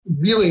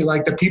really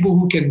like the people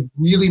who can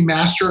really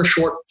master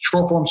short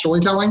form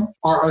storytelling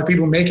are the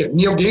people who make it.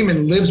 Neil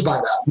Gaiman lives by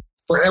that.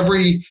 For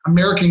every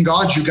American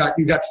Gods you got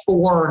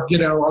 4,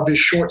 of his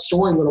short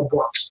story little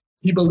books.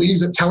 He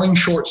believes that telling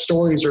short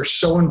stories are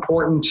so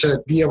important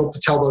to be able to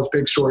tell those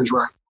big stories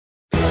right.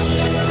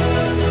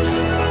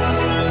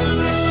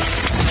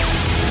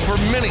 For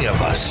many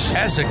of us,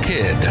 as a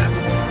kid,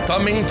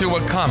 thumbing through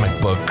a comic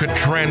book could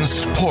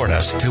transport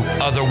us to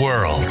other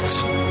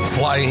worlds,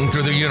 flying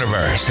through the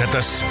universe at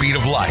the speed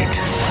of light,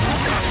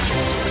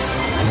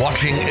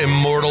 watching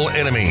immortal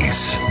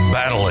enemies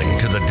battling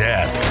to the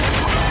death.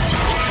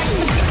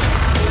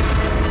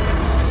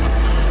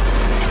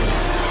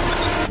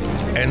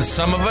 And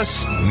some of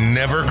us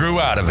never grew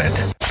out of it.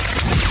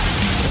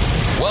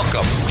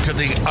 Welcome to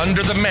the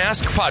Under the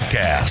Mask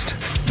podcast,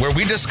 where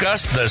we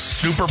discuss the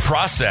super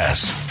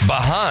process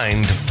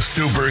behind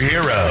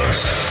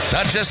superheroes.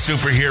 Not just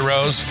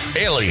superheroes,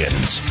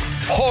 aliens,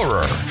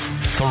 horror,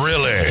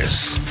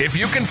 thrillers. If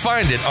you can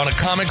find it on a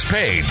comics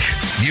page,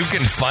 you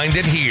can find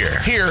it here.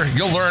 Here,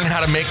 you'll learn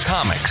how to make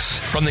comics,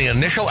 from the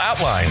initial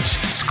outlines,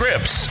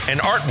 scripts, and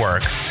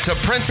artwork, to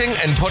printing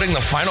and putting the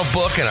final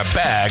book in a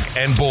bag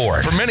and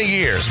board. For many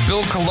years,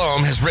 Bill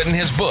Colomb has written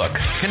his book,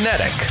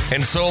 Kinetic,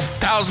 and sold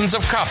thousands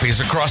of copies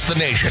across the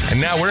nation. And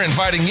now we're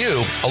inviting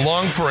you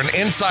along for an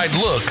inside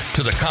look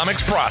to the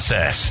comics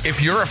process.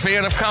 If you're a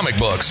fan of comic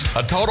books,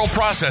 a total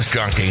process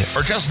junkie,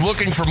 or just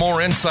looking for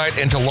more insight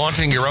into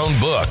launching your own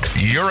book,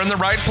 you're in the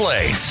right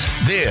place.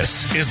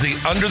 This is the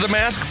Under the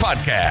Mask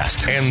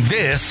podcast, and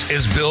this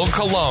is Bill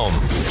Colomb.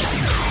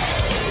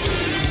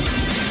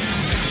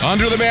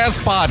 Under the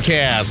Mask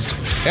podcast,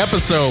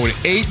 episode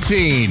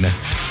 18.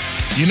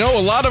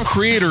 A lot of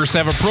creators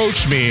have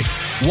approached me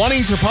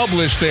wanting to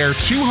publish their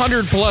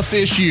 200-plus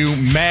issue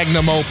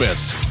magnum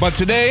opus. But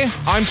today,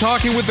 I'm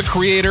talking with the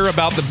creator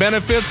about the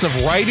benefits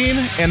of writing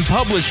and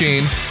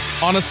publishing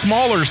on a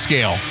smaller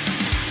scale.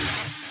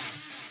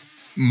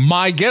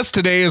 My guest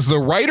today is the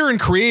writer and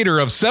creator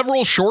of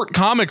several short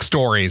comic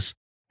stories,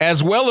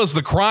 as well as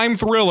the crime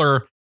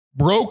thriller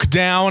Broke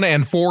Down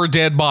and 4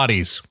 Dead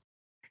Bodies.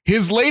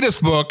 His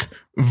latest book,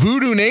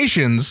 Voodoo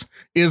Nations,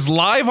 is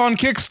live on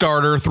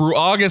Kickstarter through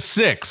August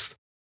 6th.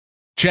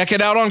 Check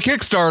it out on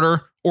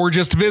Kickstarter or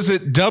just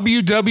visit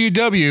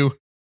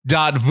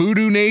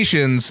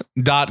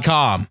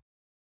www.voodoonations.com.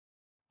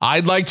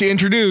 I'd like to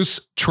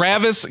introduce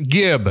Travis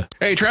Gibb.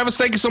 Hey, Travis,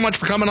 thank you so much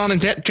for coming on and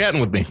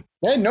chatting with me.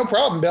 Hey, no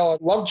problem, Bill.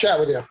 I'd love to chat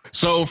with you.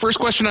 So first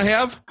question I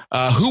have,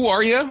 who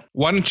are you?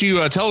 Why don't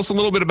you tell us a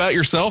little bit about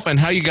yourself and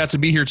how you got to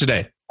be here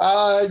today?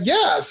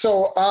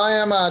 So I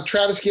am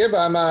Travis Gibb.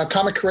 I'm a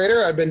comic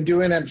creator. I've been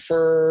doing it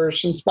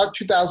since about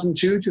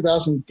 2002,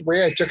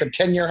 2003. I took a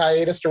 10-year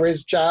hiatus to raise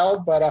a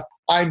child, but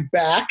I'm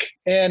back.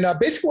 And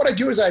basically what I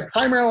do is I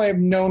primarily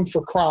am known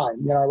for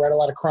crime. I write a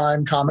lot of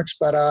crime comics,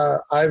 but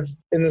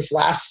in this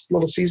last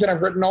little season,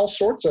 I've written all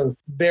sorts of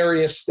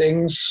various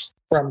things,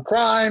 from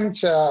crime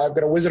to I've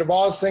got a Wizard of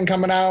Oz thing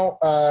coming out,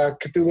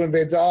 Cthulhu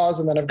Invades Oz,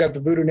 and then I've got the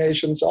Voodoo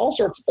Nations, all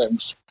sorts of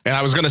things. And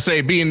I was going to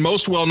say, being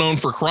most well-known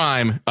for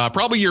crime,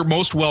 probably your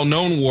most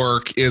well-known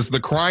work is the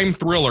crime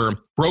thriller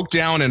Broke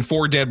Down and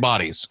 4 Dead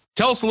Bodies.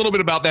 Tell us a little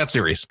bit about that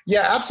series.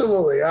 Yeah,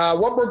 absolutely.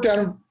 What Broke Down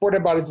and 4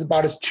 Dead Bodies is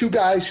about is 2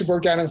 guys who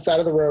broke down on the side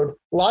of the road.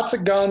 Lots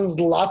of guns,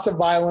 lots of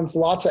violence,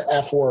 lots of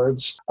F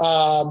words.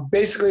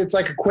 Basically, it's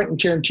like a Quentin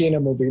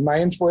Tarantino movie. My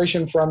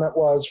inspiration from it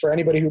was, for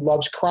anybody who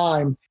loves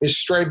crime, is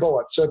Stray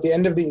Bullets. So at the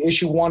end of the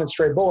issue 1 of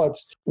Stray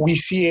Bullets, we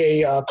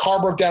see a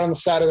car broke down on the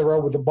side of the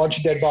road with a bunch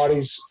of dead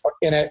bodies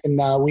in it, and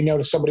we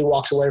notice somebody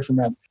walks away from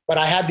it. But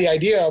I had the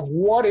idea of,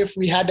 what if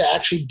we had to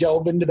actually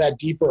delve into that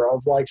deeper,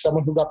 of like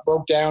someone who got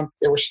broke down,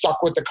 they were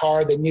stuck with the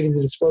car, they needed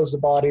to dispose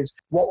of the bodies.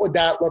 What would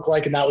that look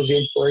like? And that was the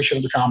inspiration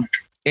of the comic.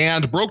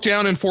 And Broke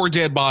Down and 4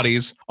 Dead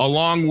Bodies,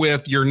 along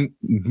with your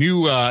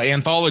new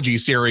anthology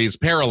series,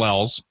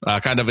 Parallels,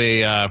 kind of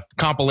a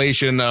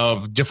compilation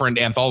of different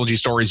anthology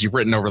stories you've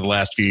written over the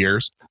last few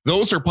years.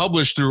 Those are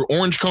published through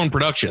Orange Cone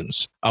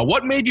Productions.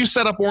 What made you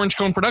set up Orange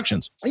Cone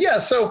Productions? Yeah,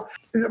 so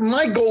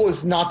my goal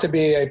is not to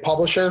be a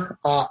publisher.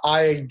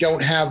 I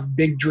don't have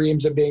big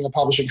dreams of being a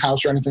publishing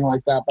house or anything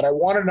like that, but I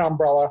wanted an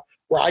umbrella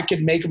where I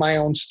could make my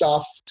own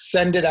stuff,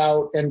 send it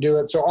out, and do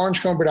it. So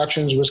Orange Cone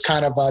Productions was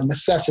kind of a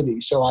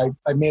necessity. So I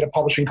made a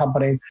publishing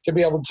company to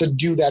be able to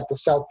do that, to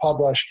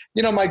self-publish.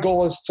 My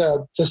goal is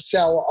to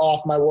sell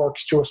off my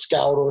works to a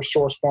Scout or a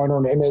Source Point or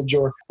an Image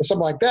or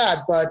something like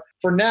that. But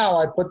for now,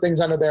 I put things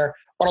under there.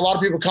 But a lot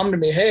of people come to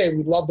me, hey,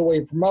 we love the way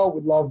you promote.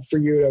 We'd love for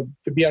you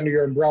to be under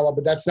your umbrella.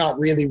 But that's not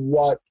really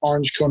what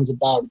Orange Cone is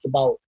about. It's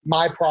about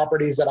my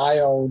properties that I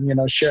own,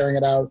 sharing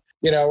it out.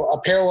 A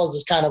Parallels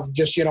is kind of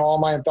just, all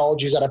my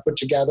anthologies that I put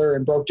together,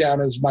 and Broke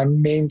Down is my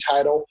main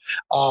title,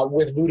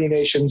 with Voodoo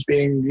Nations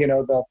being,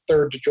 the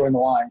third to join the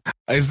line.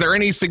 Is there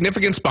any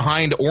significance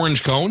behind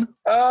Orange Cone?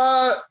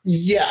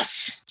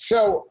 Yes.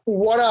 So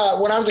when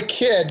I was a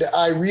kid,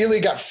 I really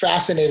got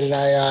fascinated.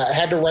 I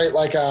had to write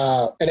like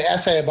an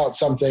essay about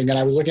something, and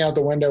I was looking out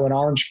the window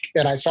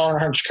and I saw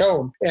an orange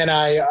cone, and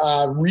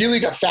I really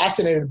got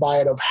fascinated by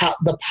it, of how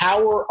the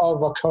power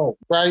of a cone,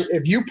 right?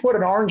 If you put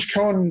an orange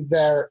cone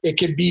there, it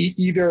could be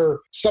either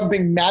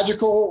something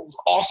magical,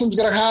 awesome's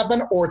going to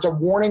happen, or it's a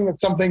warning that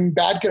something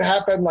bad could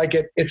happen. Like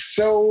it's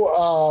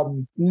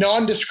so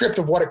nondescript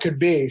of what it could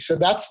be. So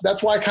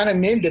that's why I kind of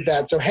named it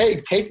that. So,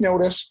 hey, take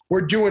notice.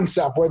 We're doing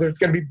stuff, whether it's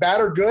going to be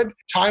bad or good,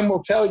 time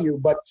will tell you,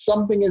 but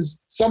something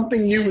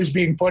new is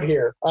being put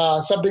here.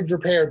 Something's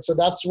prepared. So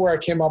that's where I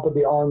came up with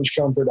the Orange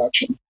Cone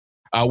production.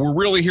 We're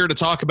really here to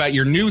talk about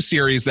your new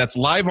series that's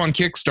live on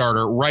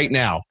Kickstarter right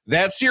now.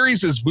 That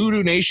series is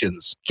Voodoo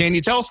Nations. Can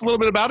you tell us a little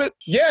bit about it?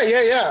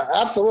 Yeah,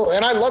 absolutely.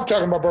 And I love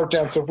talking about Broke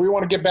Down. So if we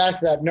want to get back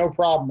to that, no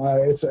problem.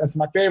 It's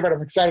my favorite.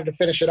 I'm excited to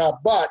finish it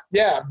up. But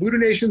yeah, Voodoo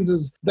Nations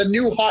is the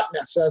new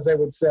hotness, as they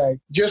would say.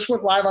 Just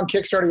went live on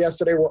Kickstarter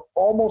yesterday. We're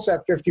almost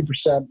at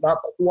 50%, not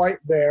quite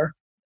there.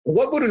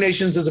 What Voodoo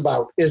Nations is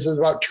about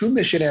two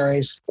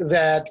missionaries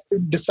that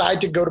decide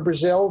to go to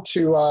Brazil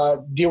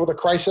to deal with a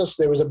crisis.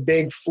 There was a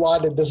big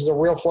flood, and this is a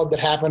real flood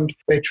that happened.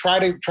 They try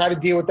to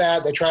deal with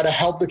that. They try to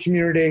help the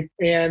community,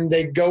 and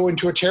they go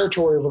into a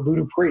territory of a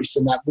voodoo priest,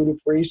 and that voodoo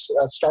priest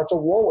starts a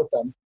war with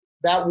them.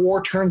 That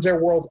war turns their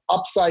world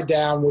upside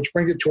down, which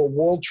brings it to a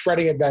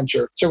world-shredding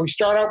adventure. So we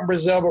start out in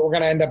Brazil, but we're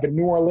going to end up in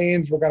New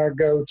Orleans. We're going to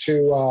go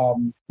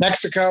to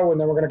Mexico, and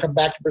then we're going to come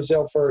back to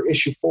Brazil for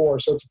issue 4.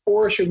 So it's a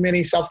 4-issue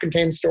mini,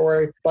 self-contained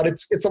story, but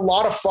it's a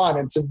lot of fun.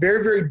 It's a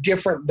very, very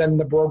different than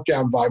the Broke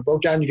Down vibe.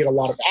 Broke Down, you get a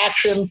lot of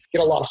action, you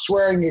get a lot of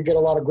swearing, you get a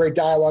lot of great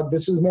dialogue.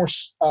 This is more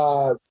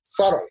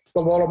subtle, a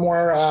little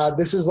more,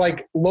 this is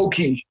like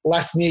Loki,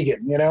 less Negan,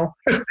 you know?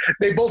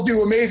 They both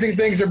do amazing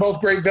things. They're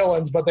both great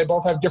villains, but they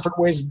both have different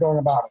ways of going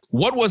about it.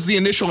 What was the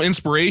initial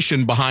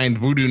inspiration behind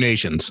Voodoo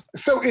Nations?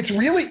 So it's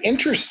really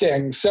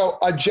interesting. So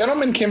a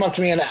gentleman came up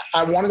to me and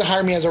I wanted to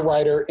hire me as a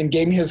writer and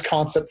gave me his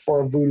concept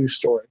for a voodoo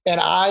story. And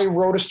I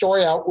wrote a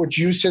story out which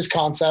used his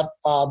concept,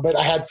 but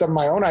I had some of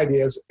my own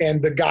ideas,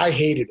 and the guy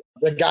hated it.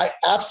 The guy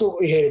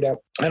absolutely hated it.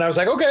 And I was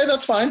like, okay,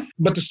 that's fine.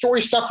 But the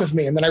story stuck with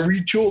me. And then I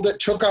retooled it,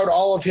 took out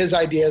all of his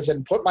ideas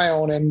and put my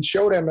own in,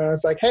 showed him. And I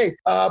was like, hey,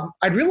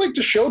 I'd really like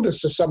to show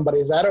this to somebody.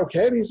 Is that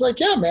okay? And he's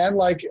like, yeah, man,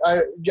 like I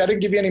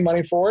didn't give you any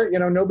money for it. You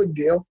know, no big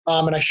deal.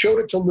 And I showed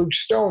it to Luke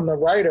Stone, the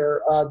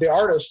writer, the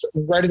artist,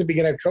 right at the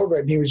beginning of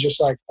COVID. And he was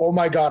just like, oh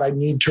my God, I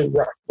need to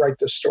write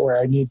this story.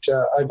 I need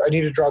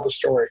to draw the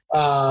story.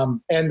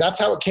 And that's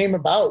how it came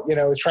about, you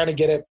know, is trying to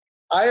get it.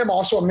 I am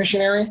also a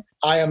missionary.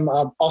 I am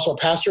also a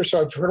pastor,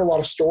 so I've heard a lot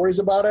of stories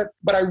about it.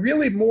 But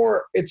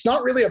it's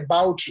not really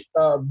about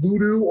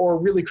voodoo or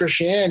really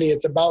Christianity.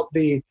 It's about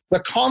the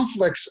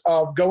conflicts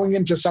of going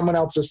into someone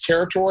else's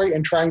territory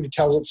and trying to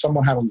tell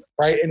someone how to live,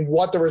 right? And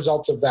what the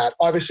results of that.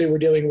 Obviously, we're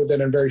dealing with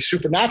it at a very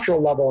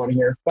supernatural level on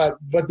here, but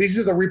these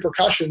are the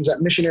repercussions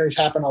that missionaries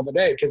happen all the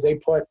day, because they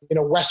put, you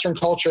know, Western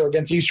culture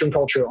against Eastern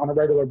culture on a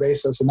regular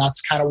basis, and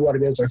that's kind of what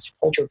it is. It's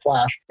a culture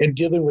clash and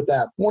dealing with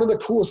that. One of the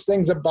coolest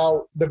things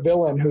about the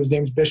villain, whose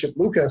name's Bishop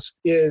Lucas,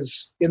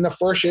 is in the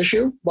first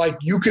issue, like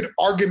you could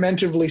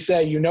argumentatively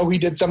say, you know, he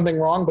did something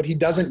wrong, but he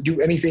doesn't do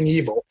anything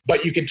evil,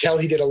 but you could tell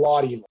he did a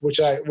lot evil, which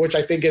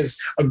I think is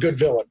a good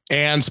villain.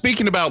 And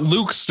speaking about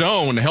Luke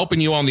Stone helping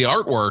you on the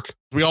artwork,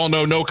 we all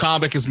know no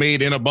comic is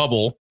made in a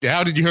bubble.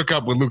 How did you hook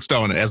up with Luke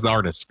Stone as the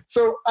artist?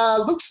 So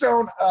Luke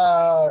Stone,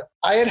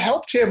 I had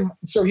helped him.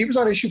 So he was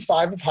on issue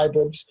 5 of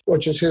Hybrids,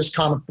 which is his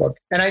comic book.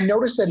 And I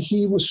noticed that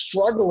he was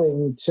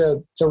struggling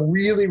to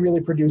really,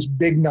 really produce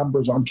big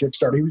numbers on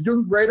Kickstarter. He was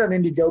doing great on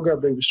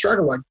Indiegogo, but he was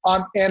struggling.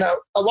 And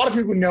a lot of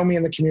people who know me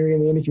in the community,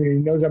 in the indie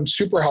community, knows I'm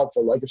super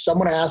helpful. Like if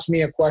someone asks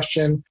me a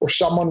question or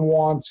someone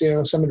wants, you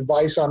know, some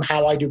advice on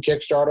how I do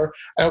Kickstarter,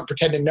 I don't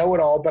pretend to know it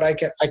all, but I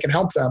can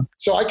help them.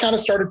 So I kind of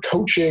started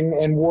coaching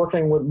and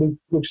working with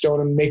Luke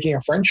Stone and making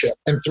a friendship.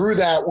 And through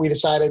that, we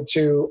decided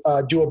to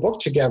do a book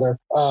together.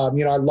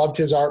 You know, I loved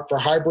his art for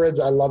Hybrids.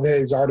 I love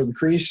his art in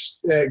Crease.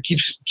 It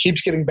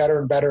keeps getting better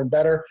and better and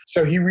better.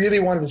 So he really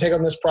wanted to take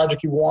on this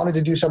project. He wanted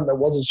to do something that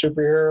wasn't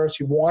superheroes.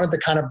 He wanted to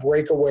kind of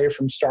break away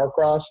from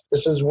Starcross.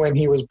 This is when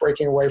he was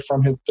breaking away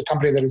from the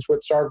company that is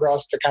with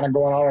Starcross to kind of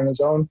going on his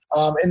own.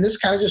 And this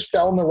kind of just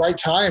fell in the right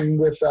time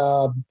with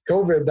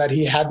COVID, that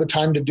he had the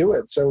time to do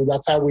it. So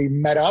that's how we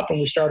met up and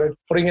we started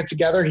putting it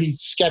together. He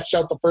sketched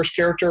out the first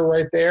character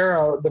right there,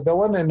 the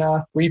villain, and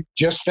we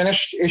just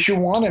finished issue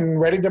 1 and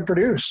ready to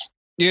produce.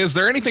 Is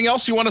there anything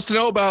else you want us to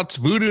know about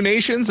Voodoo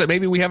Nations that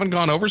maybe we haven't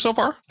gone over so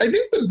far? I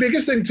think the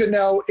biggest thing to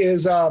know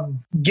is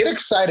get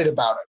excited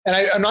about it.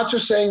 And I'm not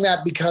just saying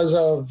that because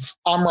of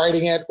I'm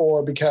writing it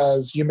or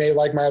because you may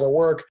like my other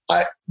work.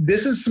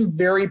 This is some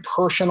very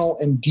personal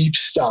and deep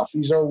stuff.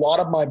 These are a lot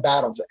of my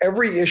battles.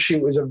 Every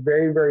issue is a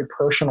very, very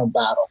personal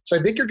battle. So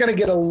I think you're going to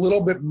get a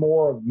little bit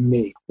more of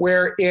me.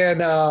 Where in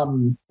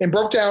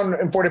Broke Down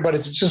and 40 But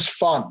it's just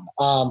fun.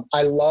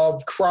 I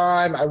love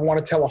crime. I want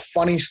to tell a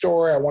funny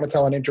story. I want to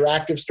tell an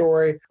interactive detective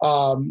story.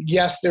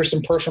 Yes, there's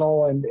some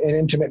personal and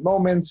intimate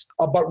moments,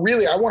 but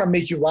really I want to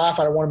make you laugh.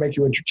 I want to make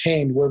you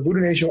entertained. Where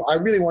Voodoo Nation, I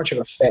really want you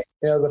to think.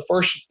 The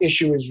first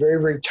issue is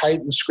very, very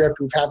tight in script.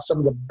 We've had some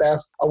of the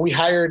best. We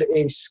hired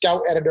a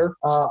scout editor,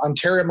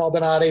 Ontario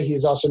Maldonado.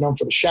 He's also known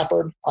for The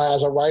Shepherd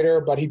as a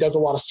writer, but he does a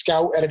lot of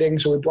scout editing.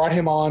 So we brought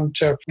him on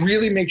to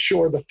really make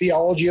sure the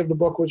theology of the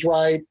book was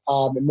right,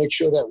 and make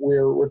sure that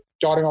we're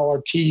dotting all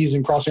our T's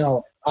and crossing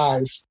all our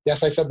I's.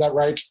 Yes, I said that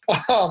right.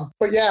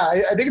 But yeah,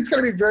 I think it's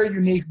going to be very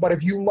unique. But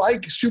if you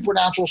like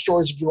supernatural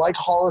stories, if you like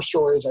horror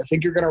stories, I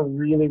think you're going to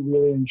really,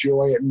 really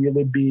enjoy it and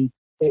really be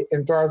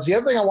enthralled. The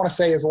other thing I want to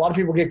say is a lot of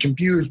people get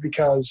confused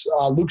because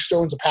Luke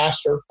Stone's a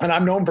pastor, and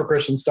I'm known for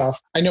Christian stuff.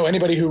 I know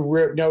anybody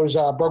who knows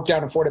Broke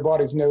Down and 4 Dead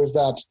Bodies knows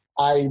that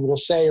I will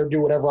say or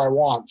do whatever I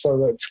want. So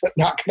that's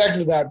not connected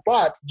to that.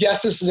 But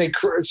yes, this is a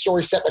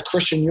story set in a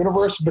Christian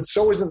universe, but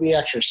so isn't The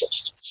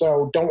Exorcist.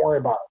 So don't worry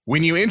about it.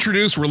 When you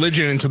introduce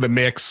religion into the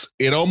mix,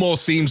 it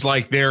almost seems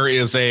like there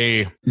is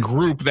a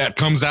group that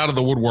comes out of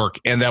the woodwork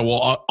and that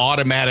will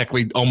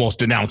automatically almost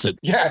denounce it.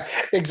 Yeah,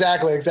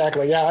 exactly.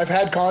 Yeah, I've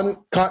had tons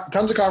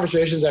of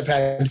conversations. I've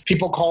had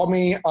people call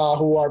me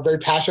who are very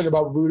passionate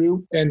about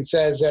voodoo and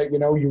says that,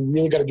 you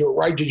really got to do it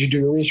right. Did you do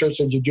your research?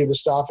 Did you do the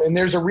stuff? And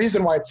there's a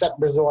reason why it's set in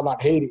Brazil and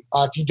not Haiti.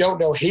 If you don't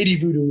know, Haiti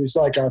voodoo is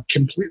like a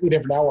completely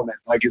different element.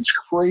 Like, it's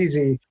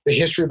crazy, the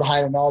history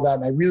behind it and all that.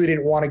 And I really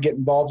didn't want to get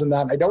involved in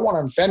that. And I don't want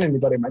to offend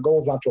anybody. My goal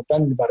is not to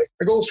offend anybody.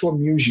 My goal is to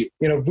amuse you.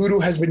 Voodoo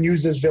has been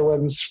used as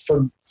villains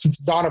since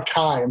the dawn of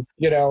time.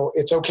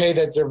 It's okay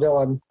that they're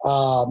villain.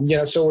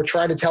 So we're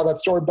trying to tell that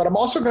story. But I'm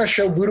also going to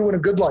show voodoo in a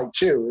good light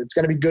too. It's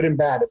going to be good and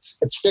bad.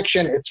 It's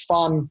fiction. It's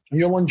fun.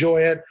 You'll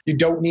enjoy it. You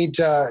don't need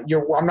to.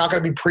 I'm not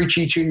going to be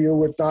preachy to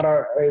you. It's not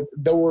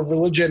though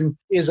religion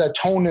is a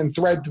tone and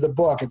thread to the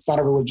book. It's not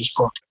a religious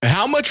book.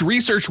 How much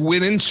research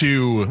went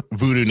into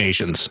Voodoo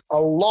Nations? A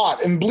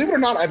lot. And believe it or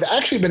not, I've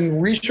actually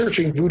been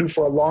researching voodoo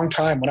for a long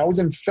time. When I was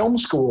in film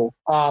school,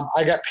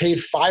 I got paid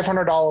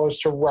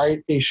 $500 to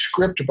write a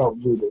script about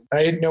voodoo.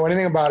 I didn't know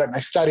anything about it, and I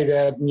studied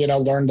it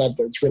and, learned that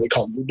it's really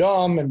called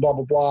voodoo and blah,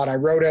 blah, blah. And I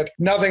wrote it.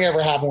 Nothing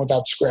ever happened with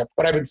that script.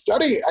 But I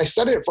studied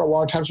it for a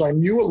long time, so I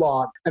knew a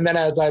lot. And then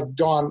as I've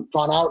gone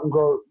out and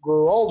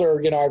grew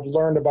older, I've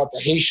learned about the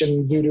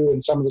Haitian voodoo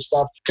and some of the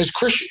stuff.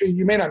 Because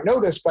you may not know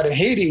this, but in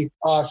Haiti,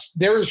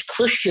 there is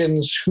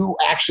Christians who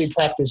actually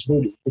practice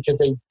voodoo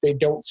because they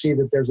don't see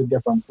that there's a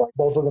difference. Like,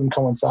 both of them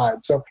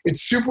coincide. So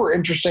it's super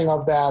interesting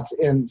of that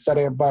in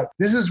studying it. But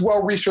this is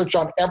well researched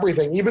on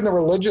everything, even the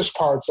religious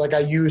parts. Like, I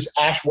use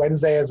Ash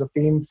Wednesday as a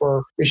theme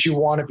for issue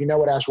 1. If you know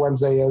what Ash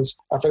Wednesday is,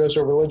 for those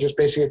who are religious,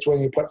 basically it's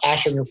when you put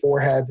ash on your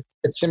forehead.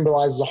 It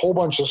symbolizes a whole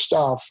bunch of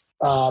stuff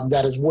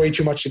that is way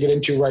too much to get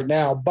into right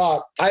now.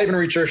 But I haven't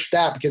researched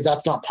that because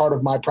that's not part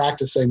of my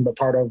practicing, but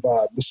part of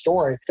the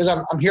story. Because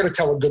I'm here to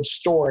tell a good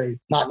story,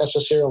 not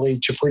necessarily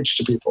to preach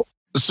to people.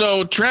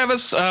 So,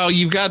 Travis,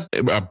 you've got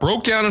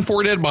Broke Down and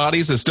 4 Dead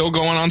Bodies is still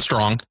going on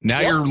strong. Now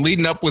You're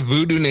leading up with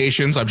Voodoo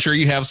Nations. I'm sure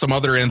you have some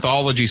other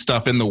anthology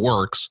stuff in the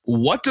works.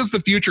 What does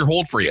the future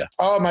hold for you?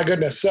 Oh, my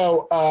goodness.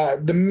 So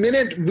the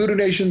minute Voodoo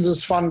Nations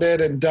is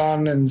funded and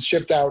done and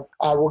shipped out,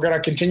 we're going to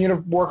continue to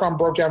work on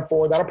Broke Down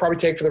 4. That'll probably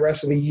take for the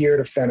rest of the year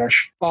to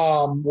finish.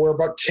 We're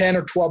about 10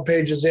 or 12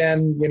 pages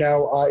in.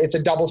 It's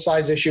a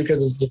double-size issue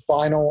because it's the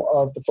final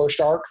of the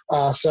first arc.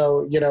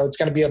 So it's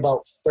going to be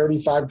about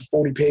 35 to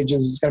 40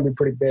 pages. It's going to be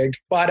pretty big.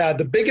 But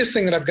the biggest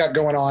thing that I've got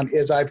going on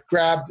is I've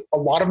grabbed a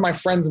lot of my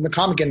friends in the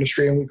comic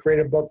industry and we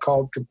created a book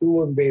called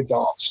Cthulhu Invades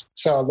Oz.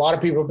 So a lot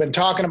of people have been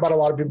talking about it. A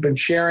lot of people have been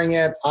sharing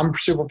it. I'm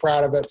super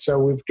proud of it. So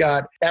we've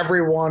got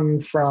everyone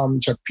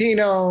from Chuck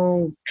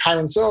Pino,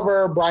 Kyron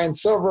Silver, Brian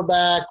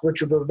Silverback,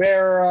 Richard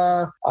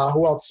Rivera.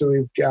 Who else do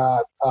we've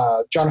got?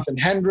 Jonathan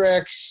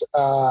Hendricks,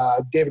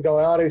 David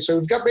Galeotti. So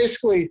we've got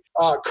basically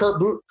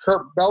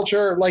Kurt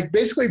Belcher, like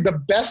basically the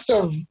best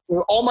of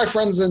all my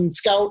friends in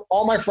Scout,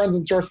 all my friends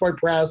in Source Point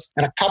Press,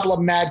 and a couple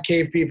of Mad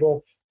Cave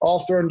people all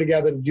thrown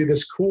together to do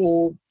this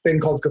cool thing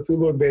called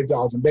Cthulhu Invades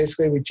Oz. And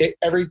basically,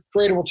 every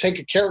creator will take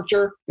a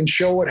character and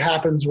show what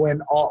happens when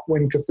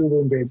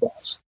Cthulhu invades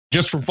Oz.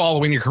 Just from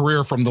following your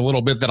career from the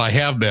little bit that I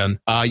have been,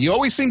 you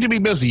always seem to be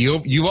busy.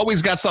 You've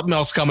always got something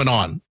else coming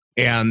on.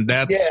 And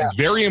that's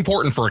very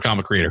important for a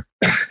comic creator.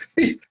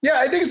 Yeah,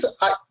 I think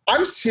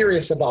I'm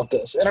serious about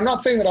this. And I'm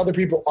not saying that other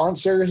people aren't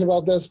serious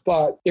about this,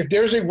 but if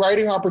there's a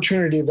writing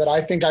opportunity that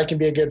I think I can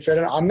be a good fit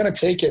in, I'm going to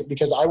take it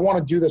because I want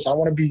to do this. I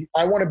want to be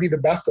the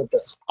best at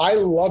this. I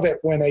love it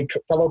when a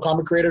fellow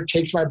comic creator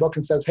takes my book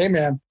and says, hey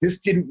man, this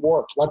didn't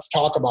work. Let's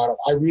talk about it.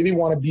 I really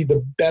want to be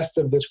the best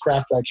of this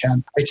craft I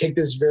can. I take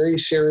this very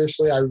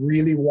seriously. I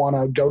really want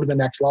to go to the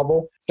next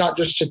level. It's not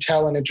just to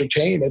tell and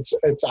entertain. It's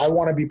I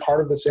want to be part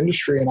of this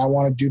industry and I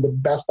want to do the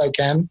best I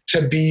can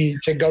to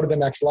go to the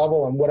next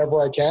level, and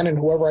whatever I can and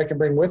whoever I can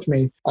bring with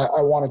me,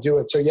 I want to do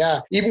it. So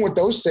yeah, even with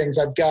those things,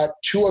 I've got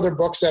 2 other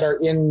books that are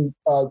in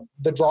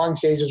the drawing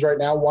stages right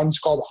now. One's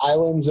called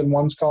Islands and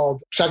one's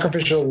called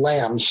Sacrificial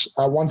Lambs.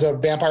 One's a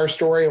vampire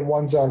story and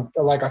one's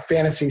like a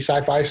fantasy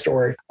sci-fi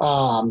story.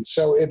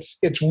 So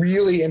it's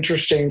really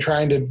interesting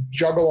trying to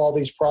juggle all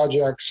these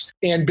projects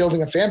and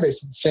building a fan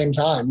base at the same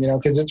time,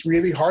 because it's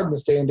really hard in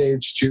this day and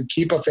age to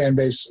keep a fan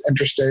base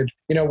interested.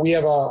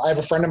 I have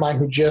a friend of mine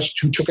who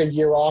took a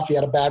year off. He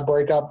had a bad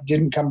breakup,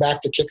 didn't come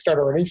back to Kickstarter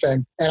or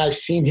anything. And I've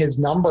seen his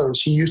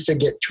numbers. He used to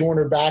get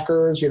 200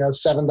 backers,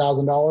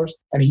 $7,000,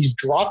 and he's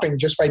dropping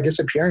just by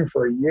disappearing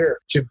for a year.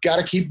 So you've got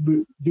to keep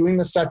doing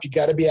this stuff. You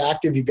got to be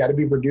active. You got to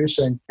be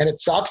producing, and it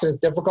sucks and it's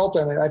difficult.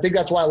 And I think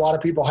that's why a lot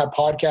of people have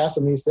podcasts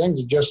and these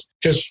things, just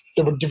because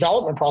the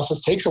development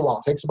process takes a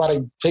while. It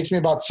takes me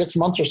about 6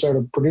 months or so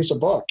to produce a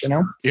book,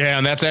 Yeah.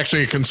 And that's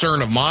actually a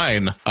concern of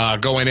mine.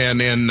 Going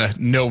in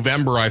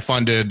November, I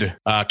funded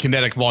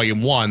Kinetic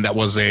Volume 1. That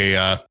was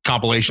a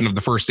compilation of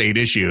the first 8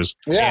 issues.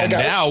 Yeah. And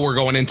now we're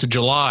going into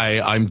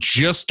July. I'm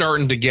just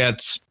starting to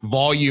get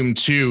Volume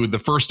 2, the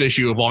first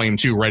issue of Volume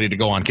 2, ready to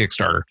go on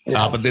Kickstarter.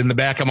 Yeah. But in the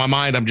back of my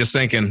mind, I'm just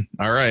thinking,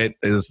 all right,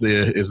 is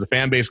the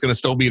fan base going to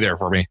still be there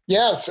for me?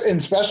 Yes. And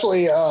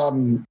especially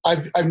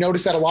I've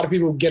noticed that a lot of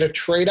people get a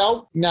trade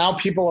out. Now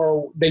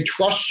they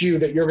trust you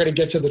that you're going to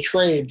get to the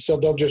trade, so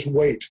they'll just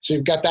wait. So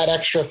you've got that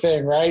extra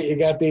thing, right? You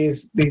got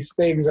these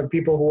things of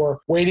people who are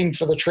waiting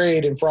for the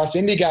trade. And for us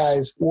indie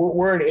guys,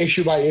 we're an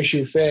issue by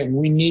issue thing.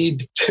 We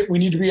need to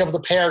be able to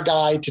pay our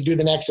guy to do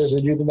the next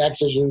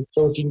issue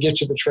so we can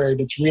get you the trade.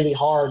 It's really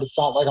hard. It's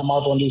not like a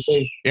Marvel and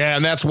DC. Yeah,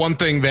 and that's one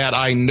thing that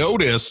I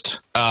noticed,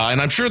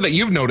 and I'm sure that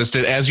you've noticed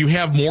it, as you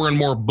have more and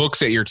more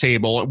books at your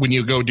table when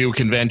you go do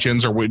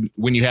conventions or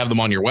when you have them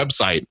on your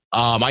website.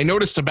 I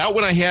noticed about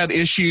when I had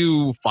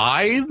issue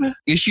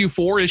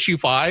 4, issue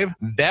 5,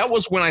 that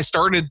was when I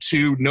started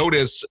to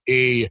notice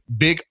a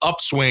big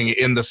upswing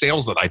in the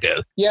sales that I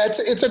did. Yeah,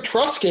 it's a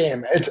trust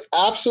game. It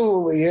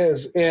absolutely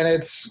is. And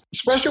it's,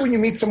 especially when you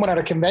meet someone at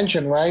a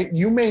convention, right?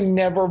 You may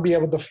never be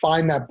able to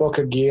find that book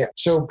again.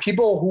 So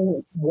people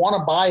who want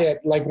to buy it,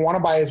 want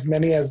to buy as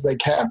many as they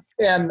can.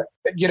 And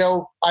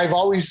I've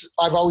always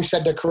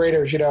said to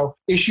creators,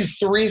 issue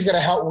 3 is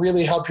going to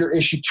really help your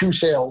issue 2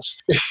 sales.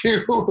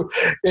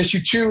 Issue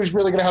 2 is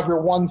really going to help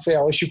your 1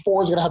 sale. Issue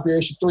 4 is going to help your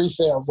issue 3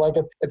 sales.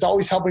 It's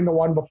always helping the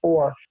one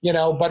before,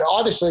 but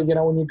obviously,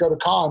 when you go to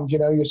cons,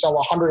 you sell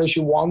 100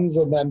 issue 1s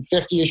and then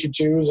 50 issue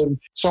 2s and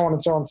so on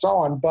and so on and so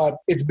on. But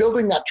it's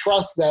building that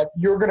trust that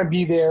you're going to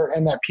be there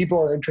and that people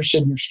are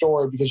interested in your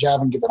story because you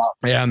haven't given up.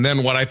 Yeah. And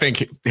then what I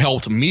think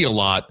helped me a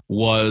lot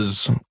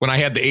was when I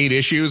had the 8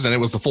 issues and it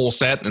was the full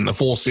set and the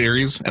full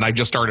series, and I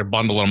just started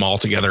bundling them all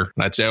together.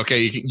 And I'd say, okay,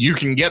 you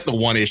can get the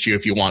 1 issue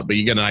if you want, but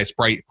you get a nice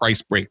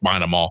price break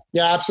behind them all.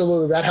 Yeah,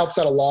 absolutely. That helps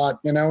out a lot,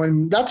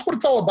 and that's what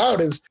it's all about,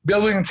 is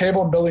building a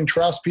table and building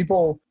trust.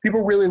 People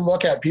really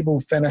look at people who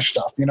finish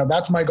stuff.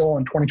 That's my goal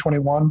in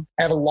 2021.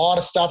 I have a lot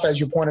of stuff, as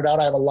you pointed out,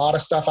 I have a lot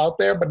of stuff out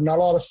there, but not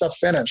a lot of stuff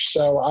finished.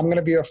 So I'm going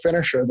to be a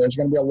finisher. There's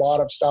going to be a lot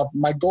of stuff.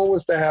 My goal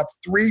is to have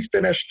 3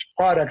 finished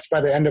products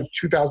by the end of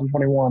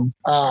 2021.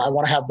 I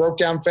want to have Broke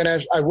Down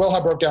finished. I will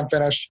have Broke Down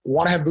finished. I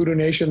want to have Voodoo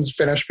Nations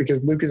finished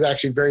because Luke is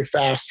actually very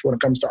fast when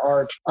it comes to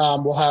art.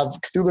 We'll have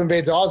Cthulhu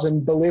Invades Oz,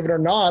 and believe it or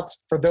not,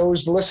 for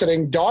those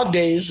listening, Dog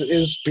Days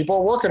is people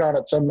are working on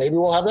it, so maybe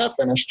we'll have that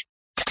finished.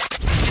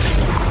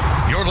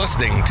 You're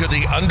listening to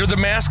the Under the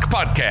Mask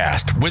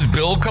podcast with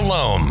Bill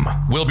Colomb.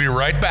 We'll be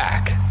right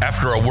back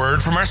after a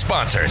word from our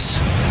sponsors.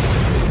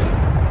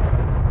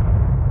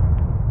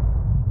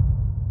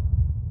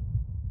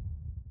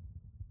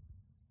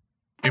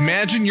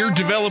 Imagine you're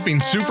developing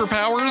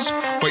superpowers,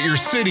 but your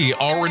city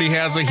already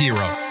has a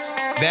hero.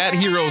 That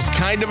hero's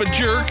kind of a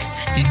jerk,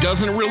 he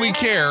doesn't really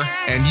care,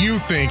 and you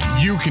think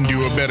you can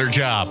do a better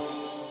job.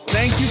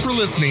 Thank you for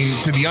listening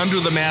to the Under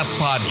the Mask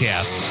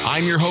podcast.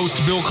 I'm your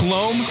host, Bill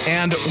Colomb,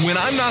 and when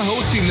I'm not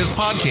hosting this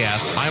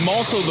podcast, I'm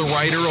also the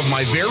writer of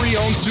my very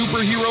own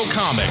superhero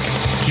comic,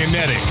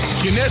 Kinetic.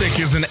 Kinetic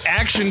is an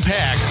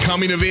action-packed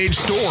coming-of-age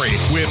story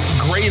with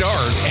great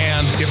art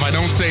and, if I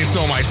don't say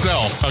so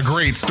myself, a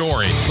great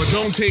story. But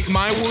don't take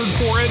my word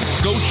for it.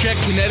 Go check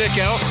Kinetic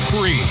out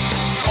free.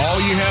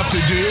 All you have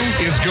to do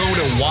is go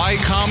to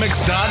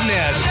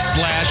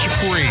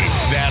ycomics.net/free.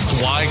 That's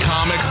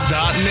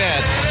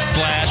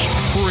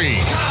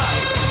ycomics.net/free.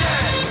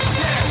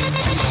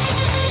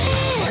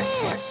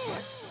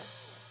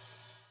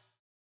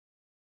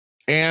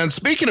 And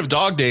speaking of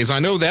Dog Days, I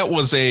know that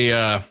was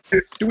a...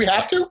 Do we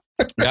have to?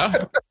 Yeah.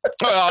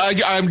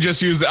 I'm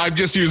just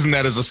using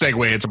that as a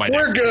segue into my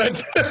next. We're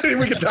good.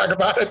 We can talk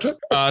about it.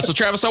 So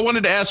Travis, I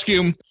wanted to ask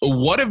you,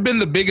 what have been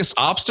the biggest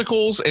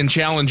obstacles and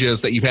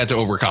challenges that you've had to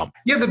overcome?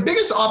 Yeah, the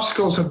biggest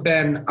obstacles have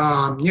been,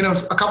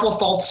 a couple of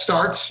false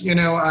starts.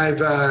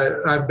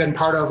 I've been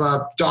part of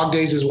Dog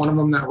Days is one of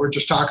them that we're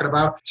just talking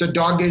about. So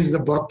Dog Days is a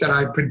book that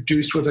I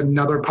produced with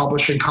another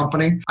publishing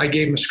company. I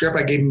gave him a script.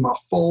 I gave him a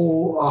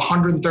full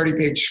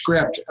 130-page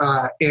script,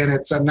 and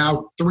it's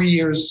now 3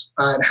 years.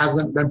 It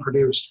hasn't been produced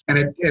produced. And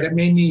it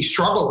made me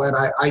struggle, and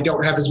I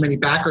don't have as many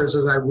backers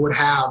as I would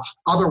have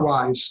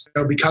otherwise,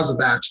 because of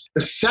that.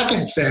 The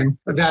second thing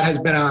that has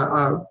been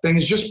a thing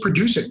is just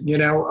producing,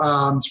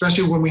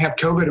 especially when we have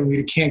COVID and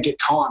we can't get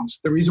cons.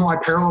 The reason why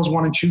Parallels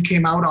 1 and 2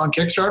 came out on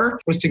Kickstarter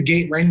was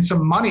to raise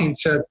some money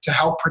to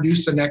help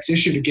produce the next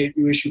issue, to get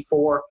you issue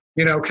 4.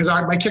 Because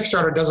my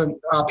Kickstarter doesn't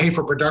pay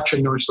for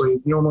production normally.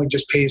 It normally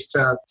just pays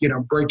to,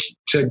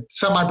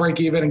 semi-break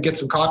even and get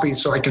some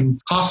copies so I can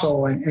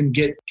hustle and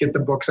get the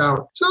books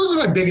out. So those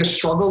are my biggest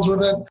struggles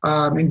with it,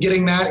 and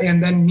getting that.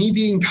 And then me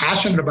being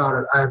passionate about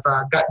it. I've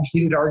gotten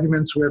heated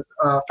arguments with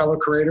fellow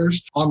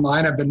creators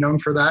online. I've been known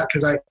for that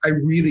because I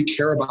really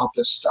care about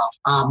this stuff.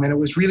 And it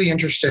was really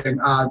interesting.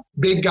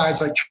 Big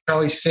guys like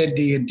Charlie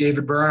Sidney and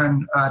David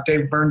Byrne.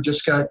 David Byrne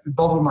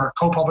both of them are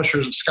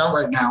co-publishers of Scout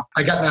right now.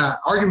 I got in an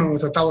argument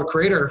with a fellow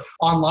creator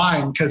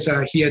online because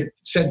he had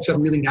said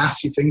some really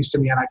nasty things to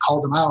me, and I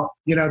called him out.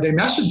 They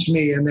messaged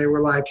me and they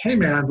were like, "Hey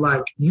man,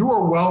 like, you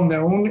are well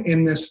known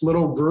in this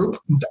little group.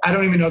 I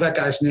don't even know that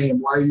guy's name.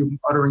 Why are you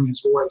uttering his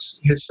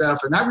voice, his stuff?"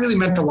 And that really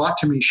meant a lot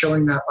to me,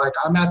 showing that like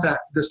I'm at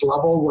this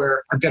level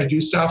where I've got to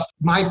do stuff.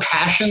 My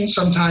passion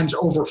sometimes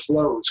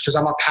overflows because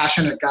I'm a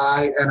passionate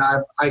guy and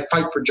I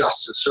fight for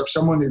justice. So if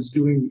someone is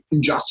doing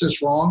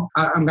injustice wrong,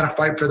 I'm going to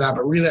fight for that.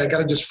 But really, I got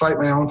to just fight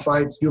my own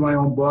fights, do my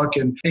own book,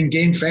 and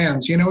gain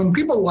fans. And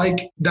people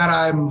like that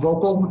I'm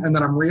vocal and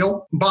that I'm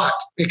real, but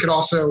it could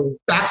also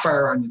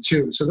backfire on you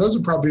too. So those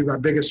are probably my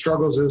biggest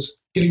struggles, is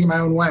getting in my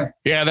own way.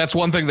 Yeah, that's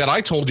one thing that I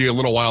told you a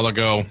little while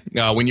ago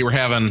when you were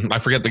having, I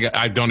forget the guy,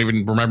 I don't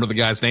even remember the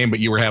guy's name, but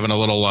you were having a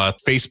little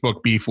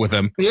Facebook beef with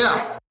him.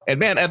 Yeah. And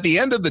man, at the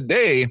end of the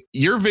day,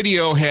 your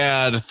video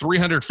had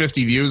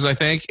 350 views, I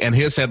think, and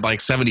his had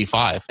like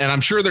 75. And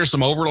I'm sure there's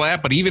some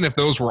overlap, but even if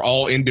those were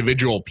all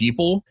individual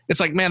people, it's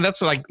like, man,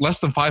 that's like less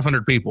than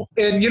 500 people.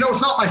 And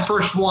it's not my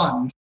first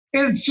one.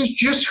 It's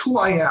just who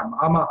I am.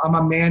 I'm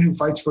a man who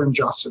fights for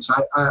injustice.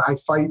 I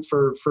fight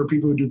for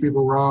people who do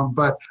people wrong.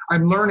 But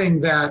I'm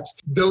learning that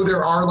though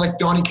there are like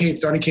Donny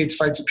Cates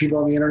fights with people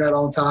on the internet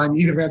all the time.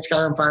 Either Van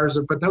Skyrim fires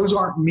them, but those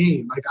aren't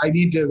me. Like I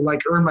need to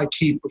earn my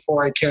keep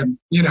before I can,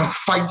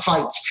 fight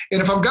fights.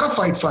 And if I'm gonna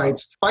fight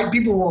fights, fight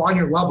people who are on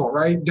your level,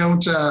 right?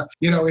 Don't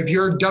if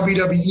you're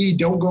WWE,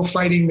 don't go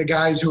fighting the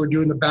guys who are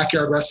doing the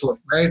backyard wrestling,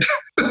 right?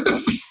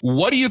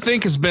 What do you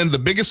think has been the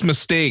biggest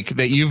mistake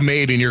that you've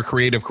made in your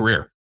creative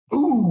career?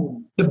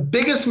 Ooh, the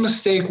biggest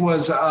mistake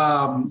was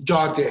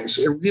Dog Days.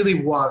 It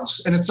really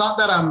was. And it's not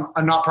that I'm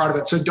not proud of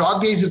it. So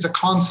Dog Days is a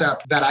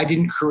concept that I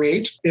didn't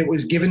create. It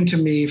was given to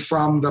me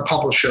from the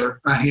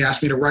publisher. He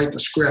asked me to write the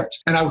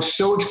script. And I was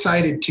so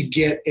excited to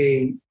get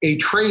a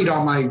trade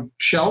on my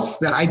shelf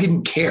that I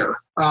didn't care.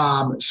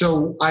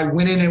 So I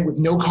went in it with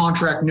no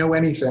contract, no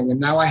anything,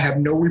 and now I have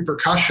no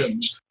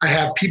repercussions. I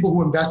have people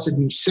who invested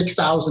me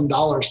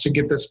 $6,000 to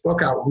get this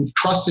book out, who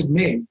trusted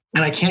me,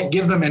 and I can't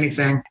give them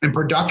anything, and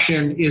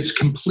production is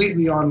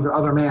completely on the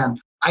other man.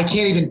 I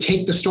can't even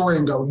take the story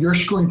and go, "You're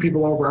screwing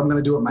people over. I'm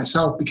going to do it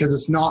myself," because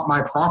it's not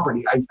my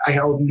property. I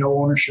have no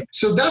ownership.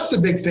 So that's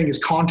the big thing, is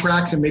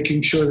contracts and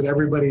making sure that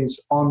everybody's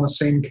on the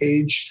same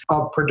page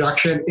of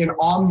production and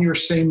on your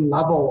same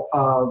level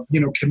of,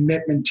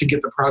 commitment to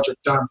get the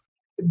project done.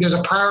 There's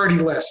a priority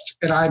list,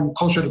 and I'm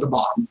closer to the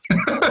bottom.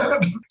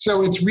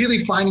 So it's really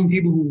finding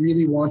people who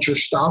really want your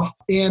stuff.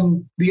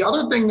 And the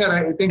other thing that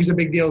I think is a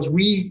big deal is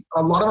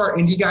a lot of our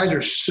indie guys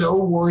are so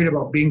worried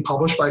about being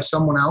published by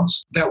someone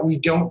else that we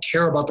don't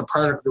care about the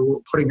product that we're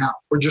putting out.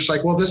 We're just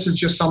like, well, this is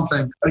just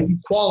something,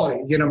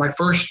 quality. My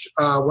first,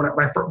 when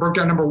my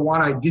breakdown number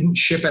 1, I didn't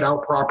ship it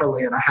out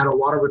properly, and I had a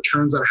lot of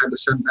returns that I had to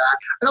send back.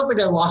 I don't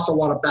think I lost a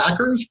lot of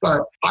backers,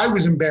 but I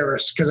was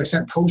embarrassed because I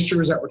sent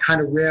posters that were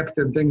kind of ripped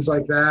and things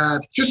like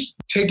that. Just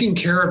taking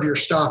care of your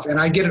stuff. And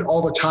I get it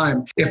all the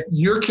time. If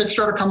your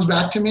Kickstarter comes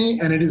back to me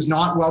and it is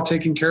not well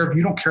taken care of,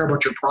 you don't care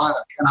about your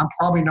product. And I'm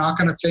probably not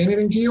going to say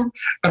anything to you,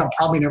 but I'm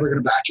probably never going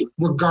to back you,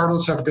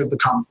 regardless of how good the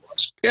comment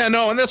was. Yeah,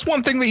 no, and that's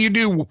one thing that you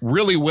do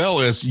really well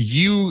is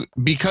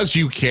because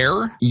you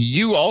care,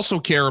 you also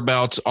care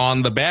about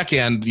on the back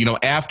end,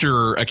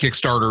 after a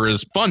Kickstarter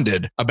is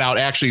funded, about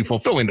actually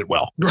fulfilling it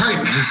well.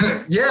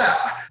 Right. Yeah.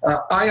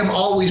 I am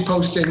always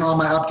posting on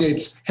my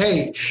updates,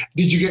 "Hey,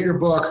 did you get your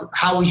book?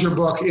 How was your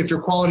book? If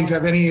your quality, if you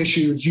have any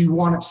issues, you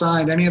want it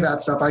signed," any of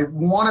that stuff. I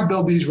want to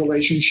build these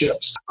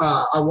relationships.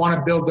 I want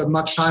to build them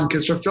much time,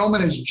 because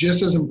fulfillment is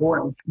just as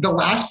important. The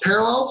last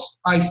Parallels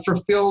I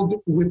fulfilled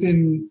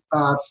within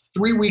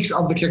 3 weeks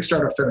of the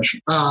Kickstarter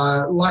finishing.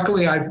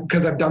 Luckily,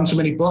 because I've done so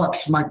many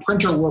books, my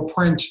printer will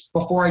print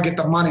before I get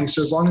the money.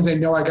 So as long as they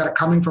know I got it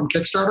coming from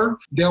Kickstarter,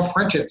 they'll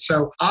print it.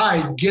 So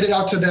I get it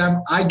out to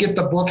them. I get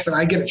the books and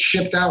I get it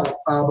shipped out. out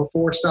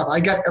before stuff. I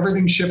got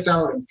everything shipped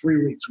out in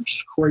 3 weeks, which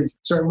is crazy.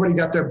 So everybody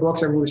got their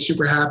books. Everybody was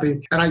super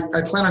happy. And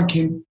I plan on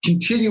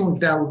continuing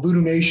with that with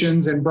Voodoo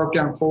Nations and Broke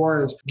Down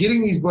 4 is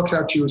getting these books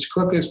out to you as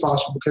quickly as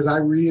possible, because I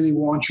really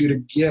want you to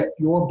get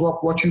your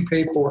book, what you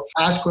paid for,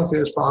 as quickly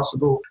as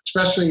possible,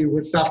 especially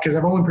with stuff, because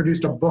I've only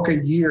produced a book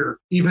a year,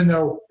 even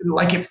though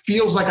like it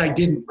feels like I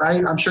didn't,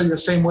 right? I'm sure you're the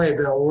same way,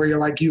 Bill, where you're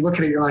like, you look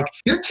at it, you're like,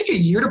 did it take a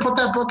year to put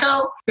that book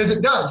out? Because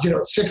it does,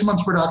 6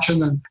 months production,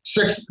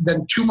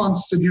 then 2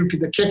 months to do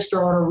the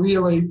Kickstarter,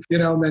 really,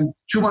 and then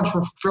 2 months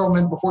for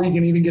fulfillment before you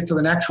can even get to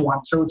the next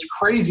one. So it's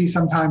crazy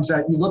sometimes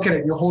that you look at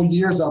it, your whole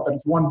year's up and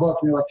it's one book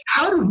and you're like,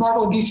 how did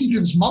Marvel and DC do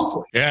this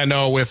monthly? Yeah,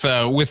 no,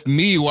 with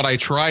me, what I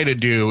try to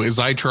do is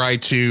I try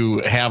to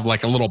have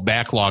like a little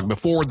backlog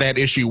before that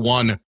issue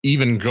 1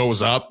 even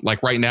goes up.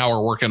 Like right now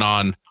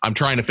I'm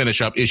trying to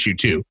finish up issue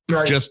 2,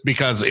 right, just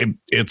because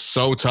it's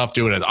so tough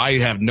doing it. I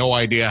have no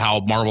idea how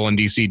Marvel and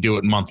DC do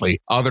it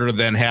monthly, other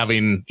than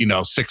having,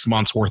 6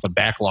 months worth of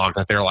backlog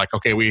that they're like,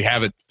 okay, we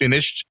have it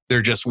finished.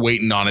 They're just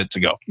waiting on it to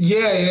go.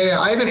 Yeah.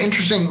 I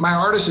have my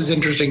artist is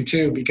interesting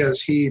too,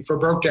 because for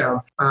Broke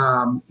Down,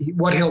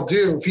 what he'll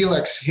do,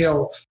 Felix,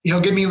 he'll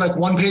give me like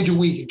 1 page a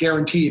week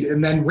guaranteed.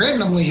 And then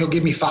randomly he'll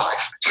give me 5.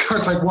 So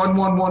it's like 1,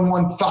 1, 1,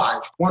 1,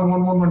 5, 1,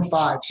 1, 1, 1,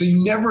 5. So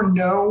you never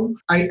know.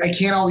 I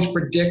can't always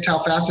predict how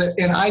fast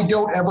and I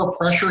don't ever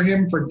pressure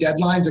him for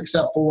deadlines,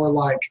 except for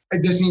like,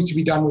 this needs to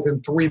be done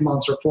within 3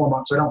 months or 4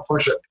 months. I don't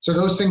push it. So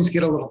those things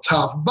get a little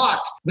tough.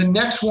 But the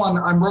next one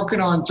I'm working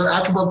on, so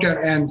after Broke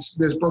Down ends,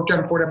 there's Broke Down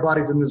and 4 Dead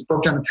Bodies and there's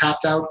Broke Down and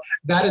Tapped Out.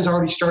 That has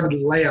already started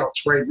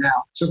layouts right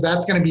now. So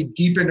that's going to be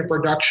deep into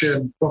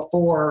production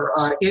before,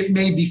 it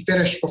may be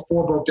finished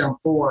before Broke Down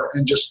 4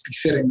 and just be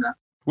sitting there.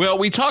 Well,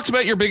 we talked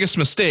about your biggest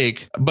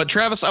mistake, but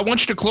Travis, I want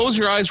you to close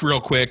your eyes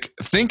real quick.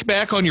 Think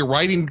back on your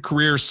writing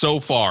career so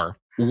far.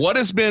 What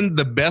has been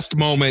the best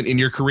moment in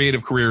your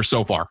creative career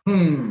so far?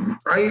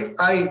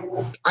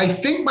 I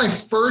think my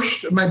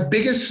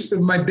biggest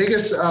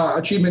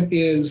achievement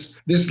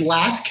is this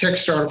last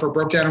Kickstarter for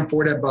Broke Down and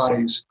 4 Dead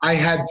Bodies. I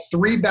had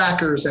 3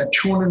 backers at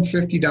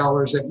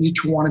 $250 that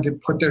each wanted to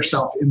put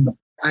themselves in the.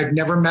 I've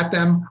never met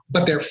them,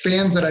 but they're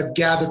fans that I've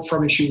gathered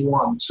from issue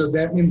 1. So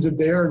that means that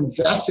they're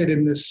invested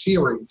in this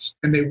series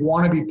and they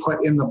want to be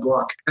put in the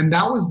book. And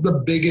that was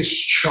the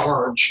biggest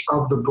charge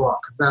of the book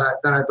that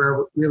I've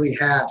ever really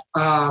had.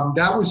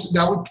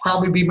 That would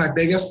probably be my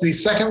biggest. The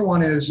second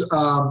one is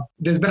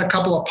there's been a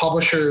couple of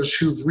publishers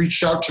who've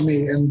reached out to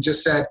me and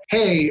just said,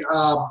 hey,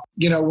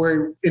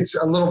 it's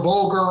a little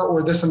vulgar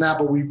or this and that,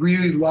 but we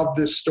really love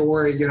this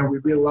story. We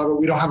really love it.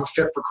 We don't have a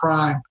fit for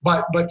crime,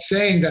 but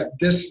saying that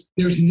there's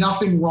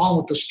nothing wrong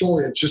with the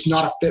story. It's just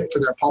not a fit for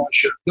their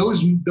publisher.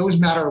 Those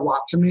matter a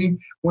lot to me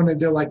when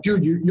they're like,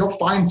 dude, you'll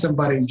find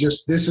somebody.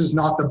 Just this is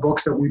not the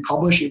books that we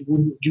publish. It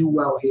wouldn't do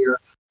well here.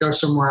 Go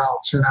somewhere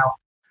else.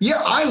 Yeah,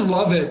 I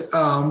love it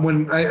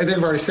when I think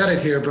I've already said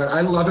it here, but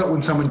I love it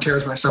when someone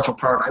tears my stuff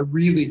apart. I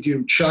really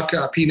do. Chuck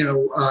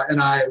Pino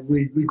and I,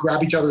 we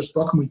grab each other's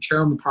book and we tear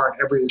them apart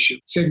every issue.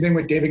 Same thing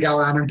with David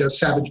Galliano, who does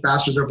Savage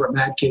Bastards over at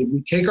Mad Cave.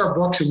 We take our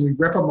books and we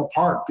rip them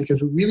apart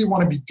because we really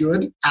want to be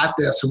good at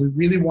this, and we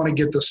really want to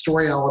get the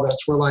story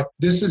elements. We're like,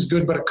 this is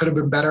good, but it could have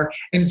been better.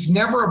 And it's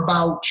never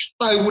about,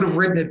 I would have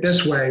written it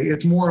this way.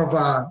 It's more of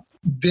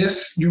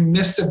you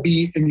missed a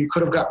beat and you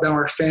could have got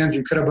better fans.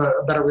 You could have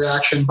a better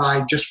reaction by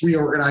just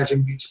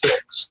reorganizing these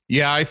things.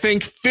 Yeah, I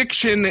think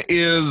fiction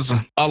is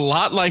a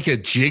lot like a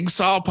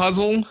jigsaw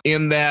puzzle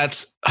in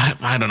that,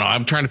 I don't know,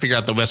 I'm trying to figure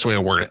out the best way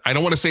to word it. I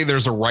don't want to say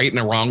there's a right and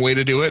a wrong way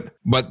to do it,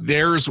 but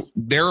there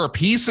are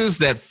pieces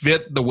that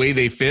fit the way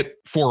they fit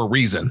for a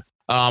reason.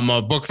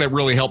 A book that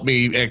really helped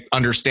me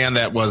understand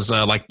that was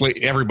like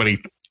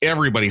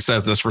everybody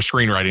says this for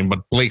screenwriting, but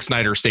Blake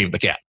Snyder Saved the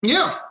Cat.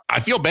 Yeah. I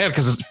feel bad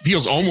because it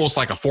feels almost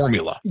like a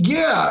formula.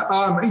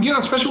 Yeah.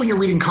 Especially when you're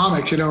reading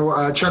comics,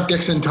 Chuck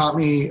Dixon taught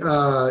me, in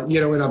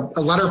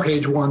a letter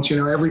page once,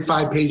 every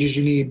 5 pages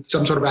you need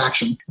some sort of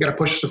action. You got to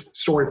push the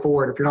story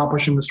forward. If you're not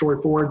pushing the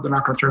story forward, they're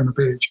not going to turn the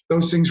page.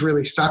 Those things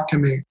really stuck to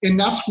me. And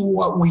that's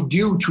what we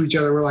do to each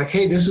other. We're like,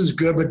 hey, this is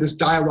good, but this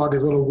dialogue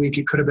is a little weak.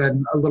 It could have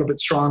been a little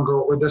bit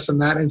stronger or this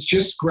and that. And it's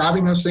just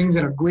grabbing those things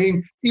and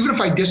agreeing. Even if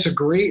I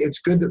disagree, it's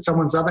good that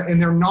someone's of it and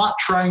they're not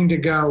trying to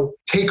go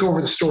take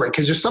over the story.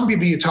 Because there's some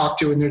people you talk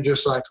to and they're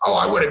just like, oh,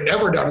 I would have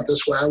never done it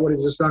this way. I would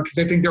have just done, because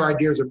they think their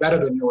ideas are better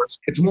than yours.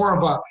 It's more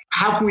of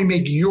how can we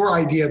make your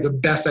idea the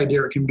best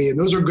idea it can be? And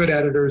those are good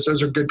editors.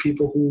 Those are good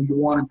people who you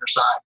want on your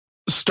side.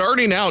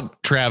 Starting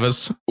out,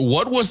 Travis,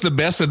 what was the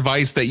best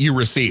advice that you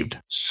received?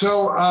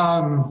 So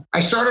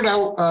I started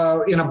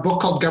out in a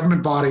book called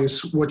Government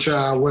Bodies, which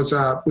was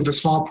with a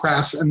small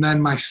press. And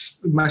then my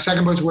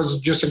second book was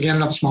just, again,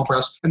 another small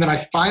press. And then I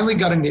finally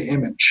got into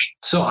Image.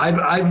 So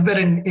I've been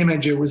in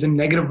Image. It was in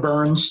Negative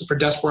Burns for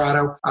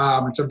Desperado.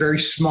 It's a very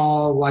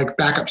small, like,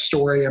 backup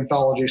story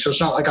anthology. So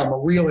it's not like I'm a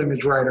real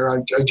Image writer.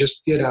 I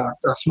just did a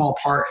small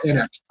part in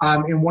it.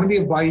 And one of the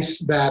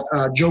advice that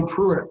Joe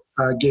Pruitt,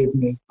 gave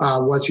me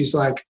was he's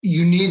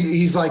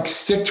like,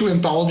 stick to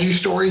anthology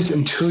stories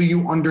until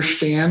you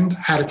understand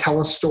how to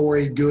tell a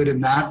story good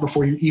in that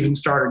before you even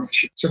start an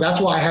issue. So that's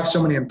why I have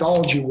so many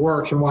anthology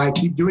work and why I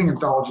keep doing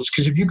anthologies,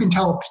 because if you can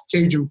tell a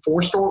page in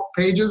 4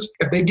 pages,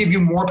 if they give you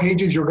more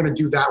pages, you're going to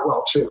do that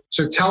well too.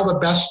 So tell the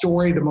best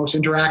story, the most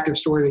interactive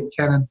story that you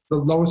can in the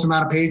lowest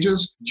amount of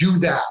pages. Do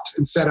that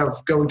instead of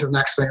going to the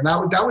next thing.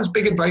 And that was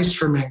big advice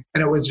for me.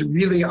 And it was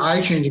really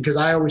eye-changing because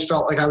I always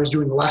felt like I was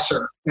doing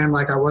lesser and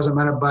like I wasn't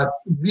meant to. But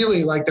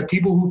really, like, the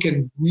people who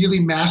can really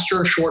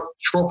master short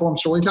form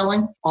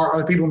storytelling are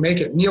the people who make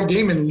it. Neil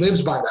Gaiman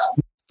lives by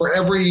that. For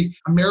every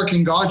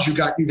American Gods you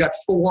got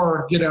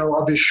 4,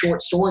 of his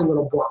short story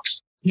little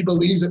books. He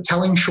believes that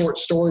telling short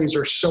stories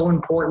are so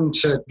important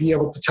to be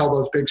able to tell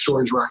those big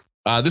stories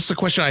right. This is a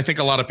question I think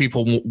a lot of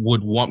people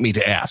would want me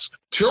to ask.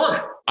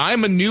 Sure.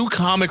 I'm a new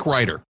comic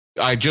writer.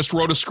 I just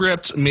wrote a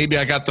script. Maybe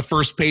I got the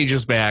first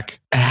pages back.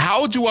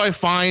 How do I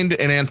find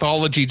an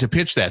anthology to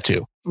pitch that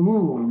to?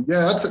 Ooh,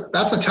 yeah,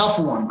 that's a tough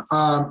one.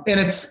 And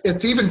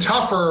it's even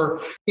tougher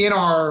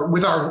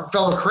with our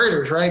fellow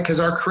creators, right?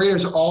 Because our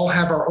creators all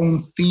have our own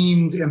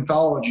themed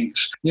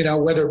anthologies,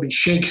 whether it be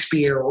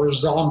Shakespeare or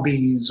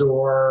zombies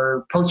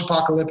or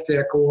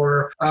post-apocalyptic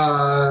or,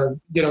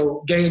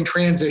 gay and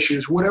trans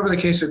issues, whatever the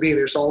case would be,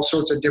 there's all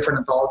sorts of different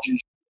anthologies.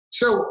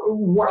 So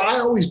what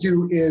I always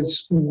do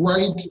is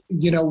write,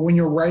 when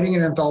you're writing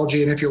an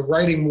anthology, and if you're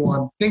writing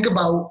one, think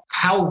about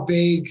how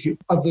vague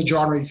of the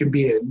genre you can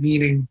be in,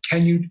 meaning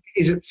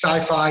is it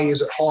sci-fi,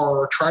 is it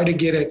horror? Try to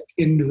get it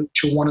into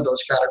one of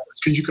those categories,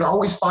 because you can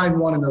always find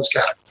one in those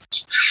categories.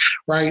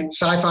 Right?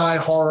 Sci-fi,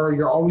 horror,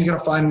 you're always going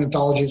to find an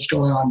anthology that's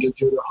going on to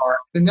do the horror.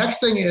 The next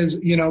thing is,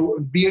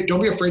 don't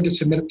be afraid to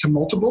submit it to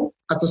multiple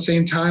at the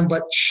same time,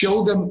 but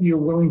show them you're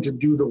willing to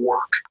do the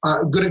work.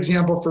 A good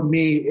example for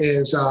me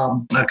is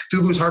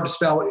Cthulhu's Hard to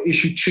Spell,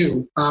 issue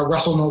 2.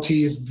 Russell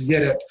Maltese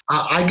did it.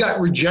 I got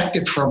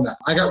rejected from that.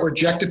 I got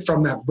rejected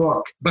from that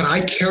book, but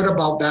I cared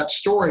about that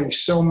story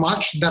so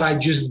much that I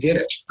just did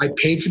it. I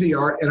paid for the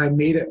art and I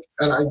made it.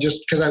 And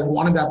because I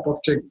wanted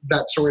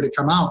that story to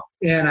come out.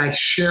 And I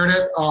shared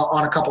it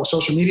on a couple of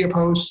social media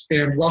posts.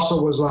 And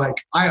Russell was like,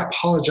 I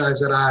apologize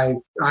that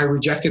I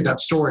rejected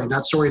that story.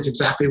 That story is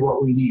exactly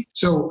what we need.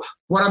 So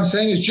what I'm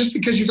saying is, just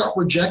because you got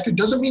rejected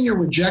doesn't mean you're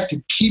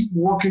rejected. Keep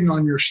working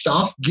on your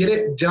stuff, get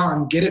it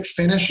done, get it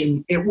finished,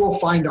 and it will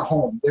find a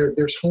home.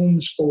 There's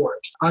homes for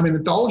it.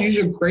 Anthologies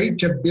are great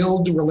to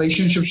build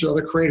relationships with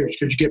other creators,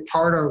 because you get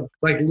part of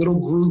like little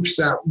groups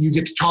that you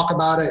get to talk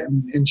about it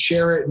and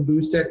share it and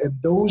boost it. And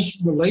those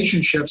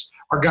relationships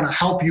are going to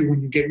help you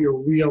when you get your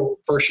real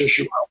first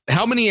issue out.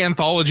 How many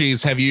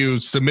anthologies have you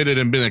submitted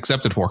and been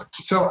accepted for?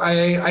 So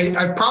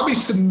I probably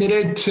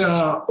submitted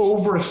to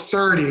over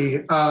 30,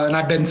 and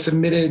I've been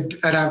submitted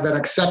and I've been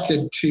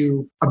accepted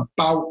to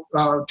about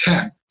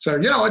 10. So,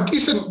 a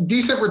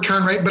decent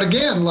return rate. But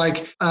again,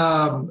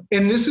 and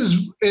this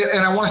is,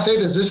 and I want to say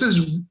this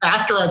is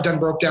after I've done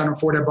Broke Down and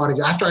 4 Dead Bodies,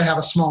 after I have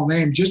a small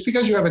name. Just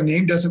because you have a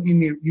name doesn't mean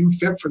that you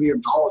fit for the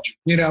anthology.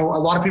 A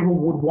lot of people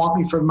would want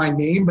me for my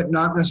name, but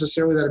not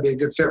necessarily that it'd be a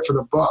good fit for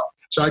the book.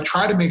 So I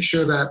try to make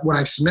sure that when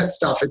I submit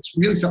stuff, it's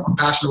really something I'm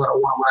passionate about, I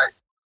want to write.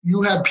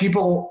 You have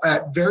people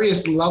at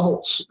various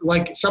levels,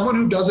 like someone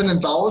who does an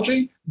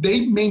anthology,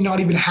 they may not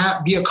even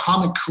be a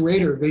comic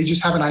creator. They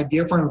just have an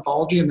idea for an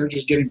anthology and they're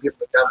just getting people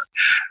together.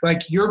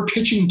 Like, you're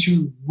pitching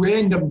to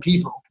random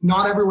people.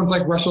 Not everyone's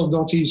like Russell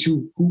Maltese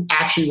who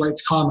actually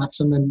writes comics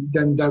and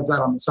then does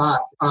that on the side.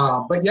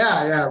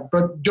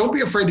 But don't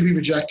be afraid to be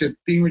rejected.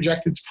 Being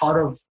rejected is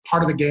part of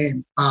the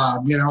game.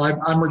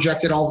 I'm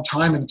rejected all the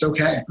time, and it's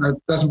okay.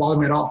 That doesn't bother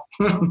me at all.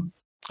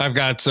 I've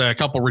got a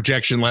couple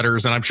rejection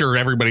letters, and I'm sure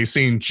everybody's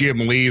seen Jim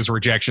Lee's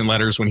rejection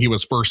letters when he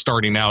was first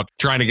starting out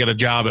trying to get a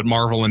job at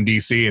Marvel and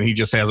DC, and he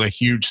just has a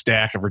huge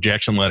stack of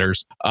rejection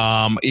letters.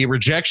 A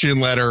rejection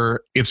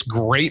letter, it's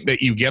great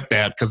that you get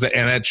that,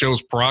 and that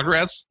shows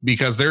progress,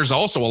 because there's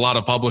also a lot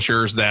of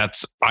publishers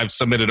that I've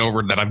submitted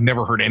over that I've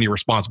never heard any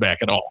response back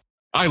at all.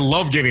 I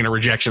love getting a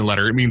rejection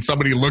letter. It means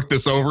somebody looked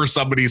this over,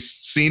 somebody's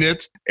seen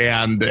it,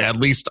 and at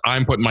least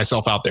I'm putting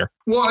myself out there.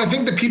 Well, I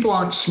think that people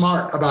aren't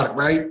smart about it,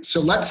 right? So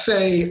let's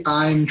say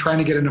I'm trying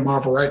to get into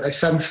Marvel, right? I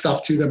send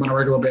stuff to them on a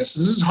regular basis.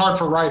 This is hard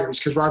for writers,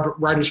 because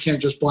writers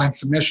can't just blind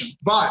submission.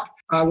 But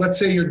let's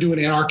say you're doing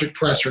Antarctic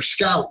Press or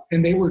Scout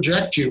and they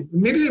reject you.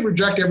 Maybe they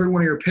reject every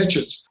one of your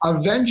pitches.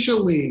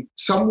 Eventually,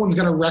 someone's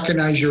going to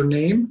recognize your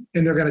name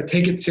and they're going to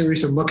take it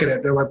serious and look at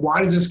it. They're like,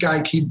 why does this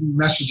guy keep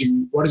messaging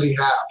me? What does he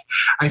have?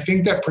 I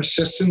think that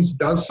persistence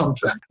does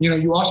something.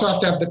 You also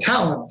have to have the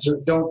talent.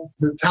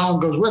 The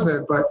talent goes with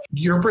it, but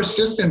your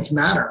persistence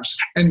matters.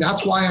 And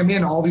that's why I'm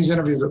in all these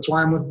interviews. That's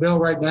why I'm with Bill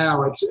right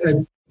now.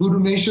 Voodoo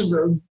Nations,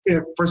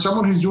 for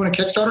someone who's doing a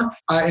Kickstarter,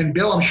 and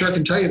Bill, I'm sure I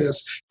can tell you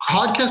this,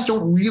 podcasts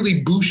don't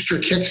really boost your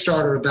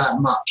Kickstarter that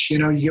much.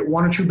 You get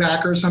 1 or 2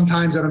 backers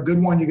sometimes. On a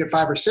good one, you get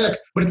 5 or 6.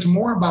 But it's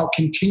more about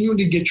continuing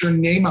to get your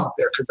name out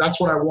there, because that's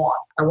what I want.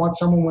 I want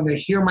someone, when they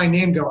hear my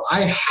name, go,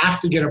 I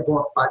have to get a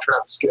book by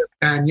Travis Gibb.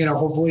 And,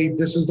 hopefully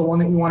this is the one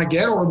that you want to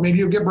get, or maybe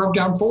you'll get Broke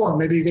Down 4,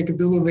 maybe you get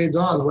Cthulhu Invades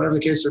Oz, whatever the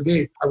case may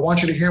be. I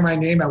want you to hear my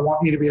name. I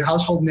want me to be a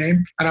household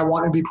name, and I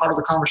want to be part of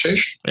the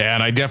conversation. Yeah,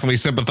 and I definitely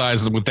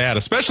sympathize with that,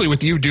 especially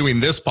with you doing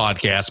this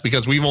podcast,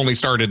 because we've only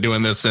started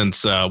doing this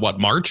since,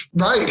 March?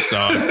 Right.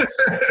 So.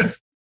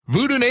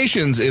 Voodoo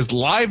Nations is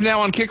live now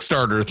on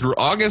Kickstarter through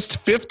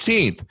August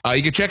 15th.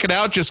 You can check it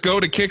out. Just go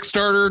to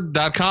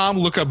Kickstarter.com,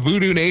 look up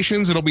Voodoo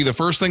Nations. It'll be the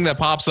first thing that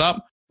pops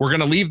up. We're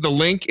going to leave the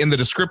link in the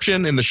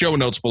description in the show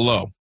notes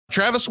below.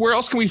 Travis, where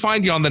else can we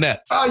find you on the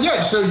net?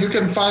 So you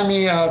can find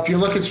me, if you're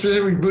looking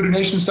specifically Voodoo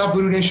Nation stuff,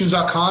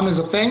 VoodooNations.com is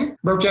a thing.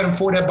 Broke Down in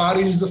 4 Dead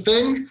Bodies is a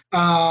thing.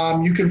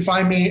 You can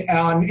find me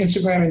on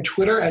Instagram and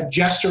Twitter at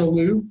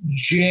JesterLou,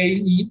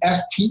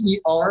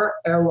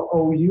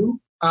 JesterLou.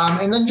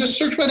 And then just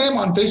search my name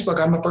on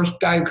Facebook. I'm the first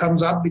guy who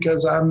comes up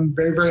because I'm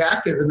very, very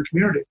active in the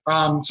community.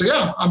 I'm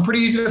pretty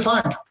easy to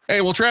find. Hey,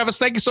 well, Travis,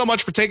 thank you so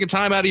much for taking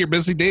time out of your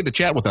busy day to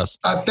chat with us.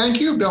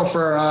 Thank you, Bill,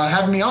 for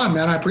having me on,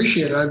 man. I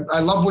appreciate it. I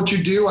love what you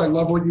do. I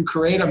love what you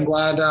create. I'm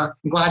glad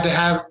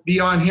to be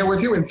on here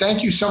with you. And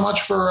thank you so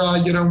much for,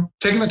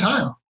 taking the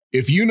time.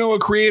 If you know a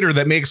creator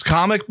that makes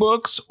comic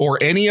books or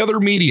any other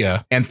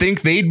media and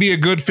think they'd be a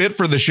good fit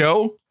for the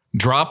show,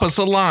 drop us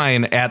a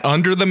line at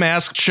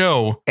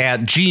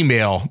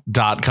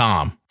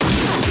underthemaskshow@gmail.com.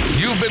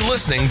 You've been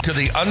listening to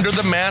the Under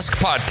the Mask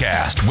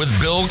podcast with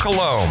Bill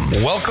Colomb.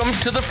 Welcome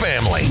to the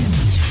family.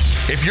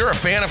 If you're a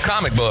fan of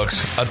comic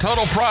books, a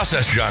total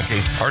process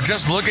junkie, or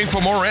just looking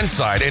for more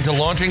insight into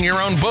launching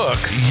your own book,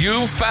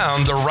 you've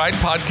found the right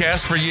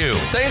podcast for you.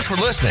 Thanks for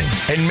listening,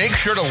 and make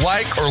sure to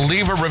like or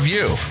leave a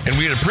review. And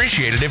we'd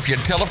appreciate it if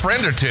you'd tell a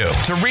friend or two.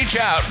 To reach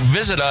out,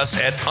 visit us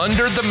at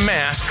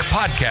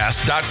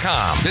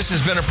underthemaskpodcast.com. This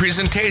has been a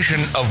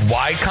presentation of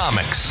Y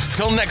Comics.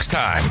 Till next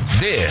time,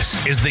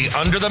 this is the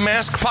Under the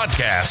Mask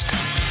podcast,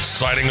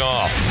 signing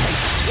off.